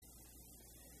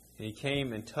And he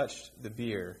came and touched the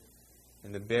bier,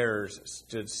 and the bearers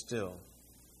stood still.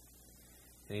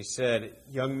 And he said,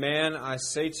 "Young man, I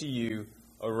say to you,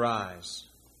 arise."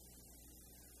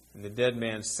 And the dead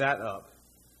man sat up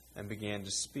and began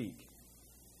to speak.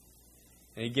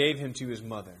 And he gave him to his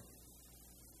mother.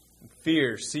 And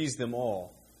fear seized them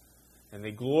all. And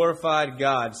they glorified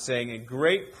God, saying, "A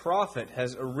great prophet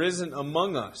has arisen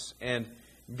among us, and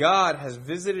God has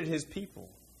visited his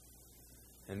people."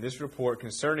 And this report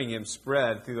concerning him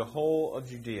spread through the whole of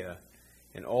Judea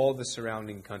and all the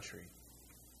surrounding country.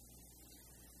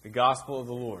 The Gospel of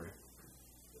the Lord.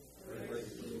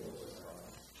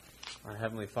 Our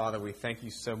Heavenly Father, we thank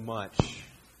you so much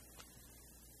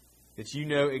that you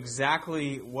know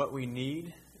exactly what we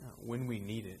need when we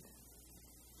need it.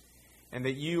 And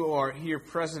that you are here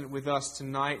present with us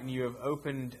tonight and you have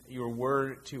opened your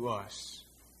word to us.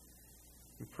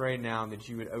 We pray now that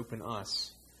you would open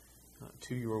us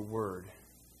to your word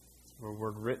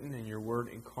written and your word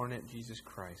incarnate, Jesus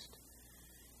Christ,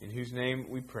 in whose name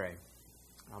we pray.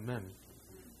 Amen.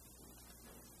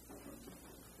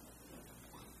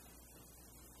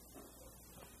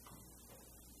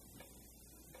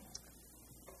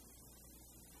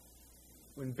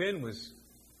 When Ben was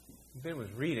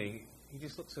reading, he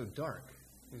just looked so dark.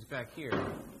 He was back here.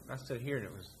 I stood here and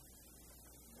it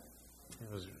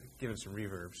was giving some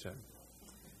reverb, so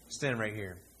stand right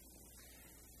here.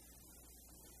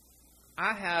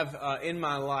 I have in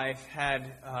my life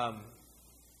had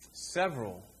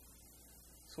several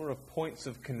sort of points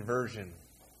of conversion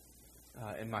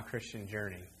in my Christian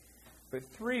journey, but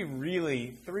three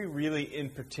really in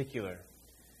particular.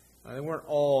 They weren't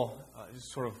all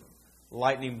just sort of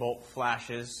lightning bolt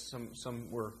flashes. Some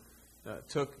were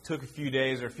took a few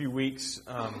days or a few weeks,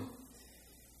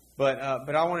 but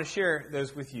I want to share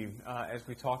those with you as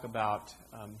we talk about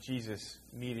Jesus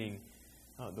meeting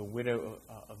the widow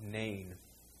of Nain.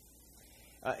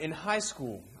 In high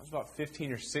school, I was about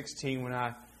 15 or 16 when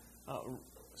I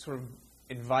sort of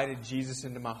invited Jesus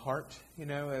into my heart. You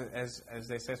know, as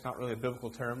they say, it's not really a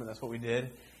biblical term, but that's what we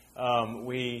did.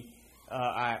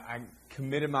 I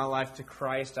committed my life to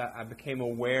Christ. I became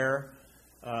aware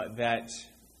that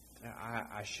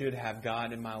I should have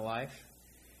God in my life.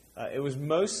 It was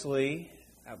mostly,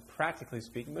 practically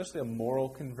speaking, mostly a moral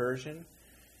conversion.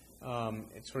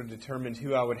 It sort of determined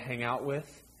who I would hang out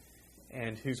with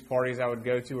and whose parties I would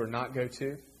go to or not go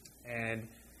to. And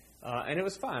it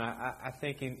was fine. I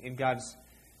think in God's...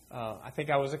 I think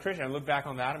I was a Christian. I look back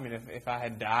on that. I mean, if I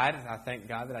had died, I thank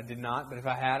God that I did not. But if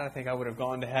I had, I think I would have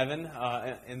gone to heaven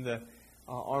in the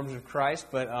arms of Christ.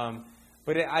 But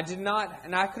I did not,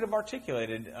 and I could have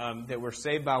articulated that we're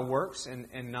saved by works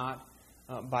and not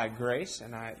by grace.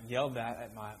 And I yelled that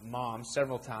at my mom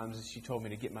several times as she told me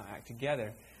to get my act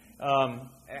together. I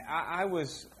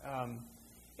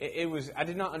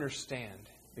did not understand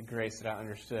the grace that I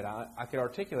understood. I could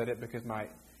articulate it because my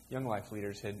Young Life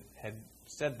leaders had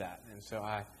said that, and so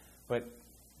but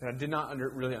I did not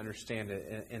really understand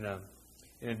it in a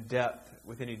depth,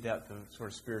 with any depth of sort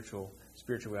of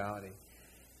spirituality.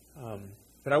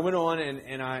 But I went on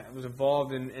and I was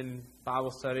involved in Bible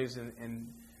studies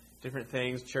and different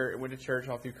things. Went to church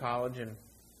all through college, and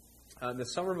the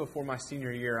summer before my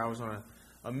senior year, I was on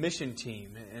a mission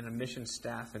team and a mission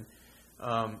staff, and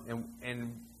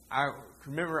I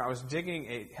remember I was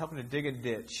helping to dig a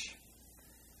ditch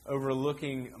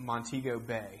overlooking Montego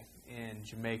Bay in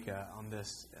Jamaica on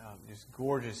this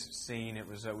gorgeous scene. It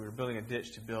was we were building a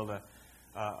ditch to build a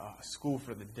school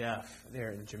for the deaf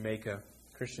there in Jamaica,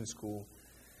 Christian school,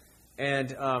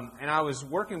 and I was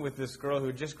working with this girl who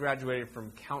had just graduated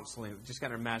from counseling, just got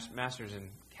her master's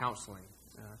in counseling,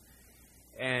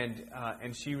 and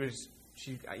she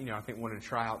I think wanted to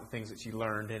try out the things that she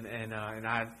learned, and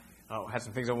I had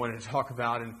some things I wanted to talk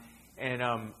about,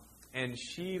 and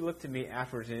she looked at me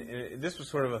afterwards, and this was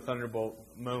sort of a thunderbolt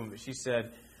moment. She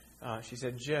said,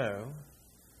 "Joe,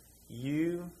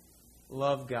 you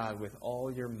love God with all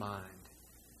your mind,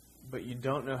 but you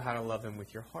don't know how to love Him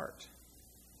with your heart."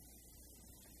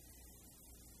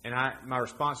 And my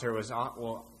response to her was,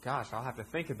 "Well, gosh, I'll have to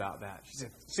think about that." She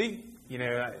said, "See,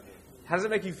 how does it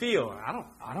make you feel?" I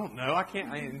don't know. I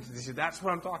can't. She said, "That's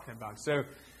what I'm talking about." So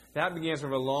that began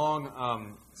sort of a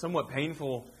long, somewhat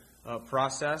painful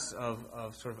process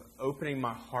of sort of opening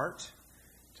my heart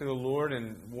to the Lord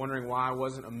and wondering why I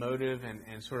wasn't emotive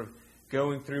and sort of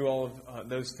going through all of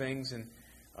those things. And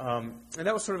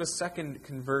that was sort of a second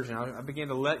conversion. I began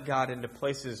to let God into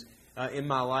places in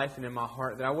my life and in my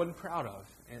heart that I wasn't proud of.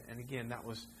 And again, that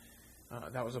was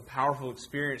a powerful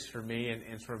experience for me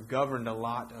and sort of governed a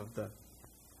lot of the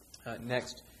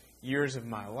next years of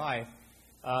my life.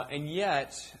 And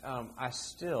yet, I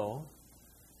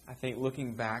think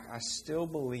looking back, I still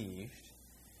believed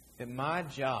that my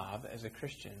job as a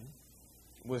Christian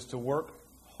was to work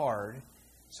hard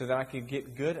so that I could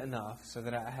get good enough so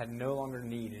that I had no longer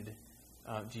needed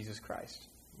Jesus Christ.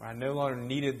 I no longer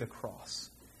needed the cross.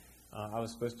 I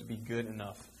was supposed to be good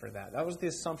enough for that. That was the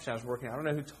assumption I was working on. I don't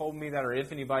know who told me that or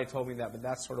if anybody told me that, but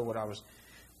that's sort of what I was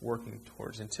working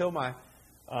towards. Until my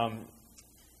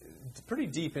pretty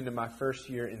deep into my first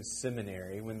year in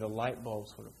seminary, when the light bulb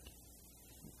sort of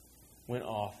went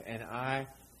off, and I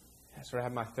sort of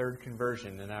had my third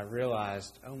conversion, and I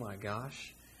realized, oh my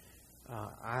gosh,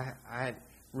 I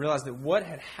realized that what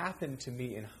had happened to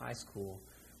me in high school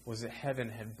was that heaven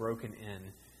had broken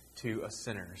in to a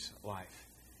sinner's life.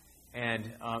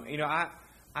 And,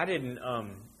 I didn't,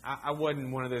 I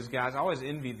wasn't one of those guys. I always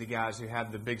envied the guys who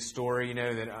had the big story,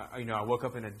 that, I woke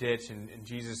up in a ditch and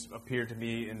Jesus appeared to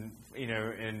me and,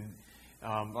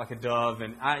 like a dove.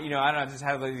 And I just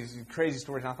had like these crazy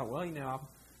stories. And I thought, well,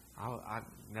 I'm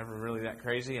never really that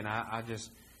crazy. And I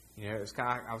just,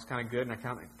 I was kind of good and I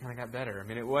kind of got better. I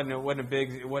mean, it wasn't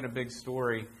a big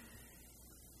story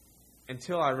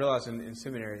until I realized in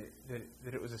seminary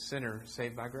that it was a sinner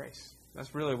saved by grace.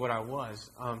 That's really what I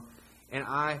was. And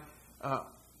I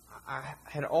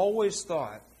had always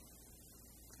thought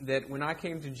that when I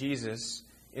came to Jesus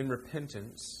in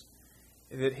repentance,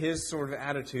 that his sort of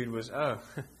attitude was, oh,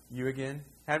 you again?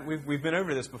 We've been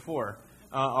over this before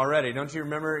already. Don't you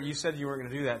remember? You said you weren't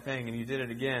going to do that thing, and you did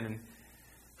it again. And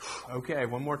okay,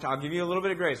 one more time. I'll give you a little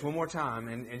bit of grace, one more time.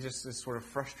 And just this sort of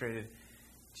frustrated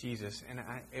Jesus. And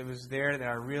it was there that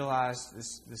I realized,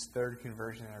 this third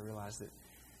conversion, that I realized that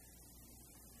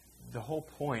the whole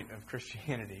point of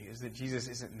Christianity is that Jesus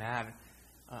isn't mad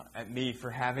at me for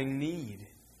having need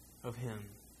of Him.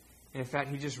 And in fact,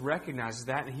 He just recognizes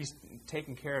that, and He's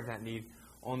taken care of that need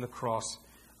on the cross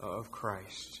of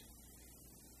Christ.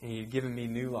 And He had given me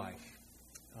new life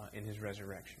in His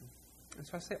resurrection. And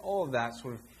so I say all of that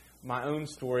sort of my own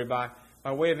story by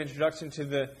way of introduction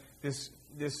to this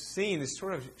scene, this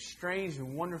sort of strange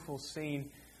and wonderful scene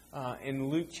in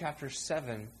Luke chapter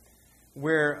 7,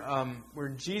 where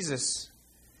Jesus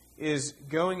is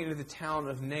going into the town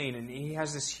of Nain, and He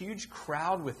has this huge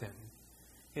crowd with Him.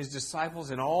 His disciples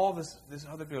and all this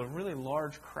other people, a really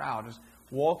large crowd, is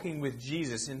walking with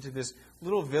Jesus into this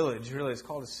little village. Really, it's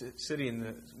called a city in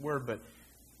the word, but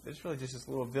it's really just this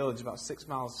little village about 6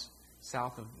 miles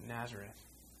south of Nazareth.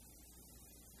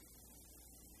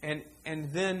 And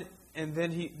then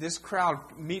this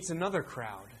crowd meets another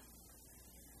crowd.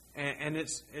 And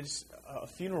it's a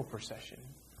funeral procession.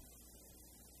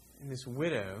 And this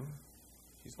widow,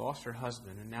 she's lost her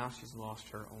husband, and now she's lost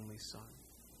her only son.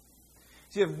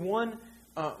 So you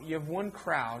have one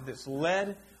crowd that's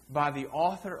led by the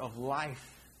author of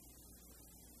life,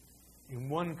 and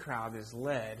one crowd is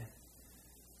led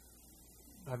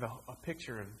by a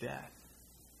picture of death.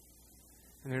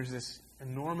 And there's this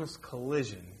enormous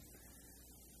collision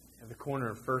at the corner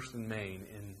of First and Main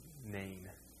in Nain.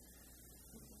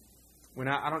 When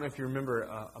I don't know if you remember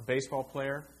a baseball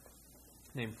player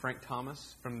named Frank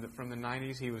Thomas from the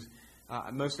 90s. He was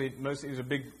mostly he was a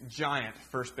big giant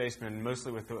first baseman,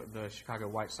 mostly with the Chicago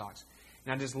White Sox.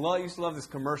 And I used to love this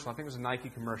commercial. I think it was a Nike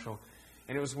commercial,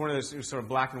 and it was one of those. It was sort of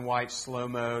black and white, slow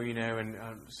mo, and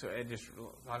so it just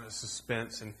a lot of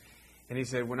suspense. And he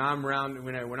said, when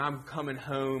I'm coming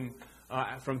home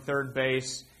from third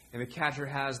base and the catcher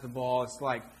has the ball, it's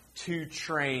like two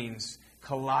trains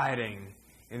colliding.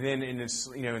 And then in this,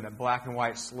 in the black and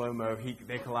white slow mo,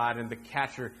 they collide, and the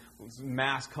catcher's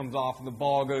mask comes off, and the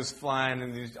ball goes flying,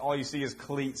 and all you see is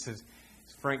cleats as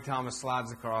Frank Thomas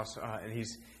slides across,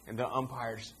 and the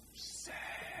umpire's safe,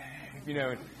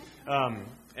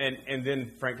 and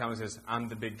then Frank Thomas says, "I'm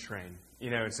the big train,"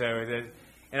 and so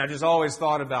and I just always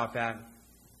thought about that,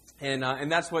 and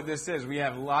that's what this is. We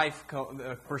have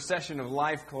a procession of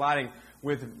life colliding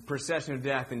with a procession of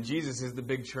death, and Jesus is the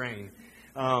big train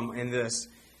in this.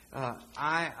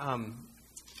 I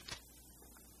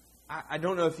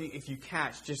don't know if you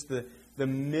catch just the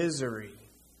misery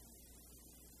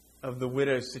of the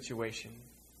widow's situation.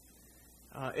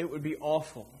 It would be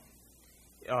awful.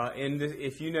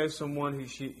 If you know someone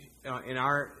who in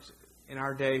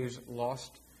our day who's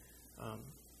lost a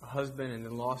husband and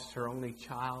then lost her only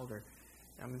child,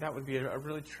 that would be a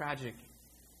really tragic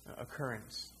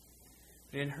occurrence.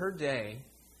 But in her day,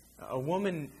 a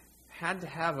woman had to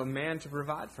have a man to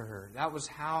provide for her. That was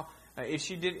how. If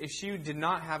she did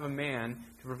not have a man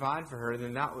to provide for her,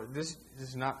 then this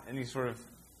is not any sort of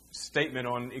statement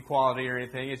on equality or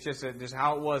anything. It's just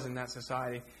how it was in that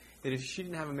society. That if she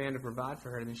didn't have a man to provide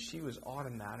for her, then she was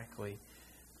automatically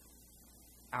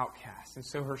outcast. And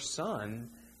so her son,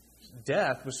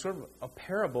 death, was sort of a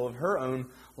parable of her own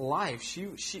life.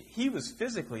 He was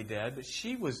physically dead, but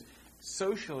she was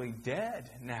socially dead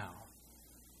now.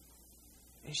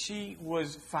 And she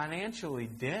was financially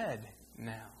dead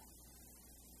now.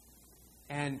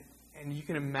 And you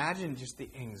can imagine just the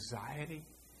anxiety,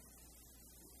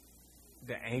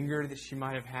 the anger that she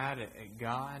might have had at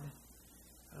God.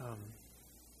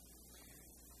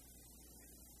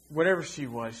 Whatever she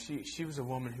was a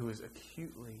woman who was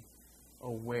acutely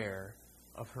aware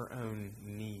of her own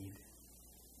need.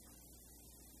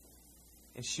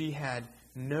 And she had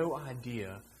no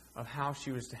idea of how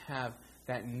she was to have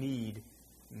that need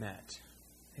met.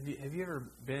 Have you ever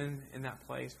been in that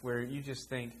place where you just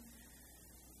think,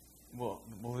 well,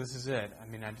 this is it. I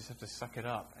mean, I just have to suck it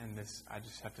up, and I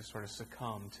just have to sort of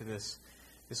succumb to this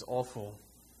awful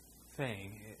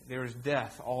thing. There was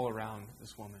death all around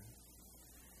this woman.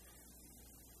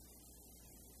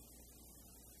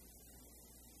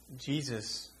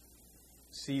 Jesus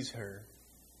sees her.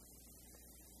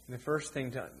 And the first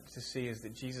thing to see is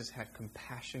that Jesus had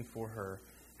compassion for her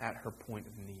at her point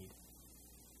of need.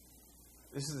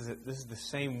 This is the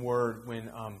same word when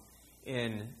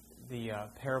in the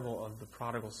parable of the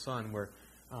prodigal son, where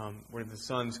the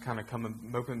son's kind of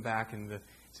moping back, and it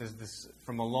says this,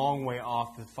 from a long way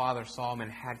off, the father saw him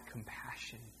and had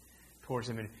compassion towards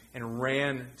him and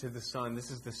ran to the son. This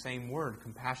is the same word,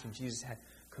 compassion. Jesus had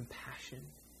compassion.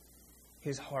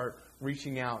 His heart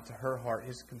reaching out to her heart,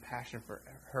 his compassion for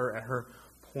her at her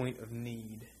point of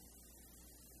need.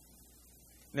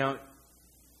 Now,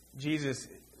 Jesus,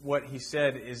 what he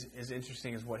said is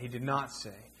interesting, is what he did not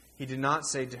say. He did not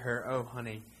say to her, "Oh,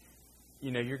 honey,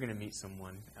 you're going to meet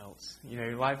someone else.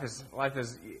 Life is.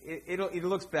 It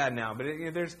looks bad now, but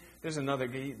there's another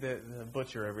the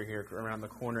butcher over here around the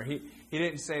corner." He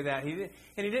didn't say that. He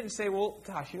didn't say, "Well,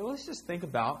 gosh, let's just think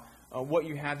about what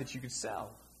you have that you could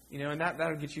sell, and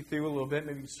that'll get you through a little bit.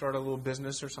 Maybe you can start a little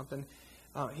business or something."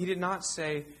 He did not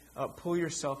say, "Pull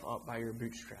yourself up by your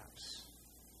bootstraps."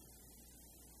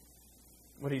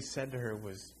 What he said to her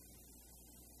was,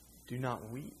 "Do not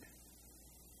weep."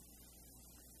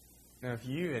 Now, if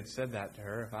you had said that to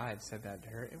her, if I had said that to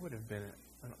her, it would have been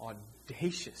an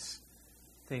audacious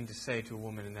thing to say to a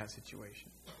woman in that situation.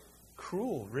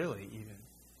 Cruel, really, even.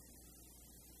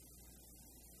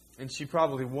 And she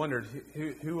probably wondered,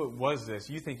 who was this?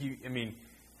 You think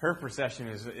her procession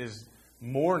is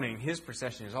mourning. His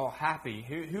procession is all happy.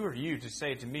 Who are you to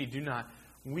say to me, "Do not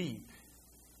weep"?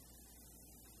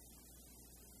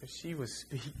 But she was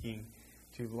speaking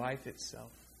to life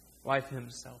itself, life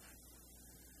himself.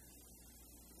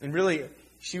 And really,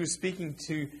 she was speaking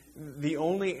to the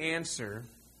only answer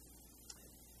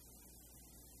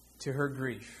to her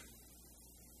grief,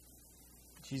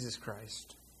 Jesus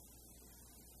Christ.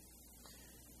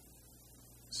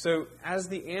 So, as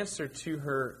the answer to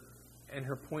her and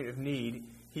her point of need,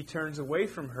 he turns away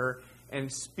from her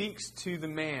and speaks to the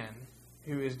man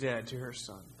who is dead, to her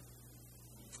son.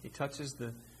 He touches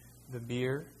the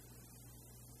bier,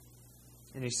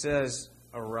 and he says,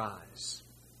 "Arise."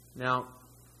 Now,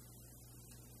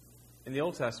 in the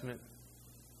Old Testament,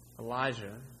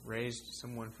 Elijah raised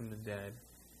someone from the dead.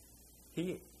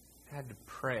 He had to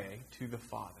pray to the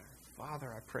Father.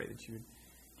 "Father, I pray that you would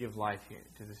give life here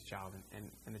to this child,"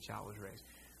 and the child was raised.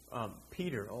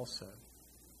 Peter also.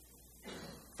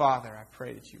 "Father, I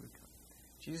pray that you would come."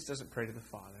 Jesus doesn't pray to the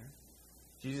Father.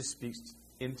 Jesus speaks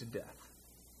into death.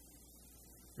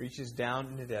 Reaches down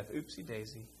into death, oopsie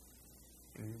daisy,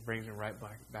 and brings him right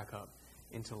back up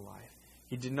into life.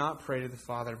 He did not pray to the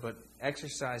Father, but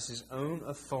exercised his own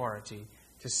authority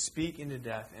to speak into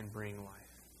death and bring life.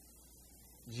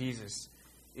 Jesus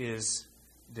is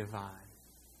divine.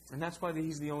 And that's why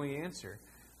he's the only answer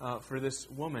for this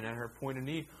woman at her point of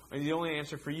need. And the only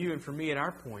answer for you and for me at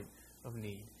our point of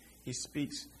need. He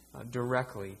speaks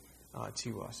directly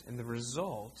to us. And the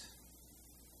result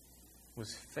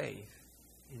was faith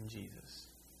in Jesus.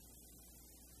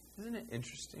 Isn't it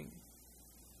interesting?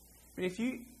 I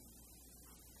mean,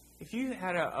 if you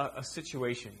had a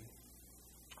situation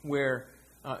where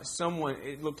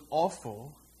it looked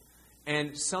awful,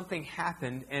 and something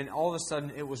happened, and all of a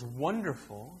sudden it was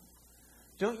wonderful,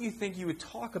 don't you think you would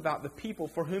talk about the people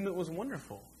for whom it was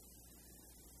wonderful?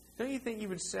 Don't you think you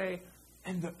would say,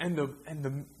 and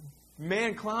the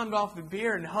man climbed off the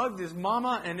bier and hugged his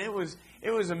mama, and it was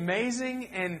amazing,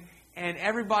 and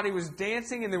everybody was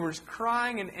dancing, and there was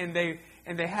crying, and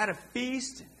they had a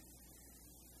feast.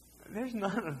 There's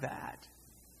none of that.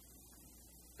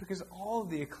 Because all of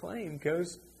the acclaim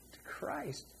goes to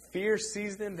Christ. Fear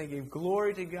seized them. They gave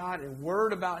glory to God, and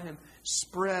word about Him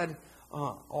spread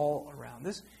all around.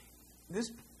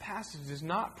 this passage does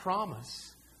not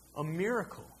promise a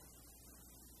miracle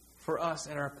for us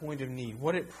at our point of need.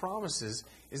 What it promises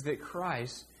is that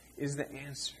Christ is the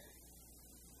answer.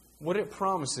 What it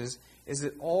promises is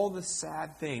that all the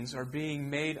sad things are being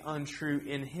made untrue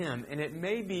in Him. And it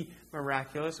may be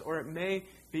miraculous, or it may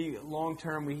be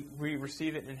long-term, we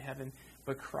receive it in heaven,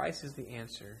 but Christ is the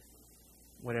answer,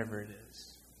 whatever it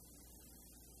is.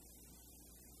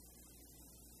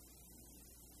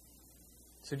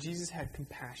 So Jesus had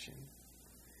compassion.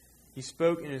 He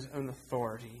spoke in His own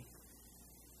authority,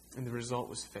 and the result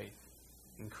was faith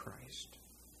in Christ.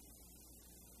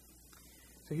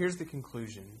 So here's the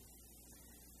conclusion.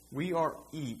 We are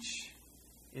each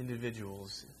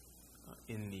individuals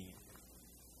in need.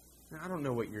 Now, I don't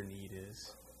know what your need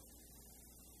is.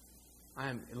 I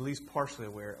am at least partially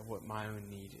aware of what my own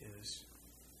need is.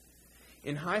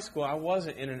 In high school, I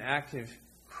wasn't in an active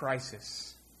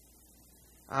crisis.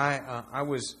 I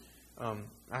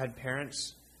had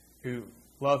parents who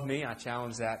loved me. I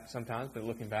challenge that sometimes, but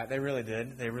looking back, they really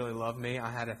did. They really loved me. I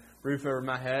had a roof over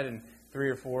my head and 3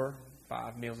 or 4,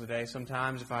 5 meals a day.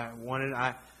 Sometimes, if I wanted,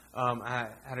 I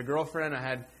had a girlfriend. I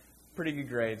had pretty good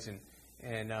grades, and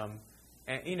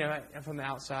you know, from the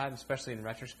outside, especially in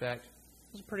retrospect,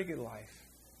 it was a pretty good life.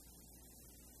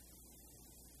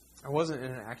 I wasn't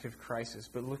in an active crisis,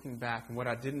 but looking back, and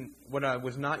what I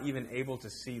was not even able to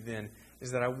see then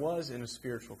is that I was in a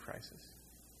spiritual crisis.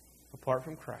 Apart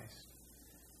from Christ,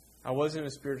 I was in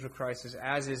a spiritual crisis,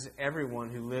 as is everyone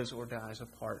who lives or dies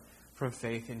apart from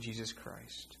faith in Jesus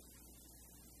Christ.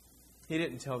 He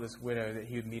didn't tell this widow that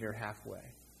He would meet her halfway.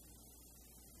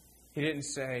 He didn't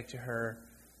say to her,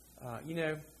 you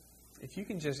know, if you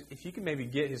can maybe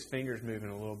get his fingers moving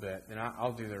a little bit, then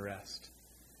I'll do the rest.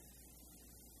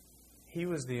 He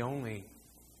was the only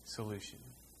solution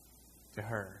to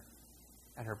her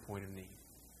at her point of need.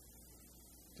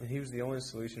 And He was the only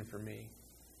solution for me.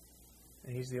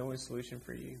 And He's the only solution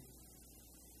for you.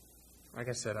 Like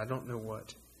I said, I don't know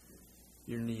what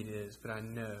your need is, but I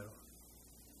know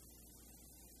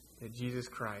that Jesus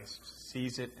Christ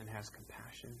sees it and has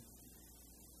compassion.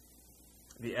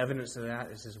 The evidence of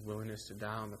that is His willingness to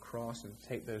die on the cross and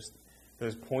take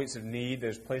those points of need,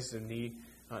 those places of need,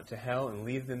 to hell and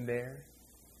leave them there.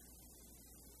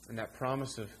 And that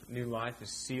promise of new life is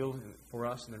sealed for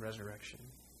us in the resurrection.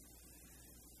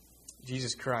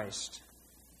 Jesus Christ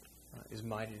is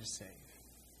mighty to save.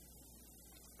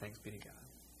 Thanks be to God.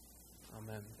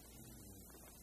 Amen.